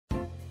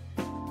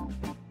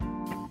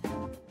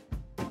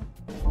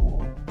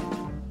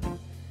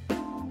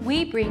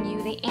we bring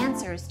you the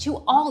answers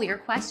to all your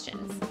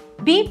questions.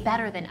 Be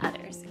better than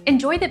others.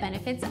 Enjoy the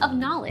benefits of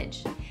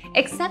knowledge.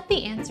 Accept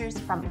the answers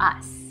from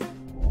us.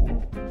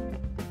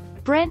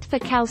 Brent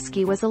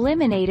Fikowski was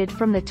eliminated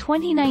from the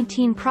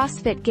 2019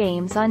 CrossFit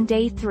Games on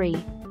day 3.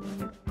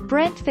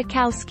 Brent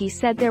Fikowski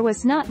said there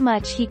was not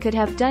much he could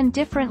have done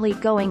differently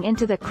going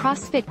into the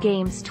CrossFit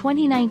Games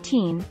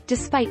 2019,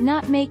 despite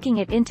not making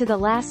it into the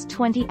last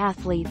 20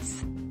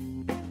 athletes.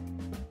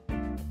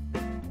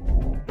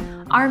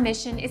 Our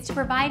mission is to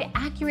provide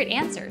accurate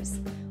answers.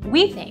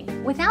 We think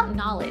without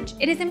knowledge,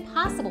 it is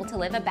impossible to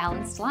live a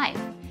balanced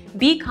life.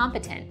 Be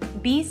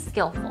competent, be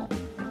skillful.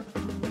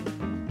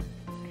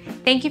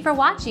 Thank you for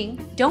watching.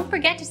 Don't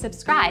forget to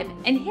subscribe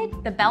and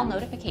hit the bell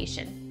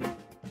notification.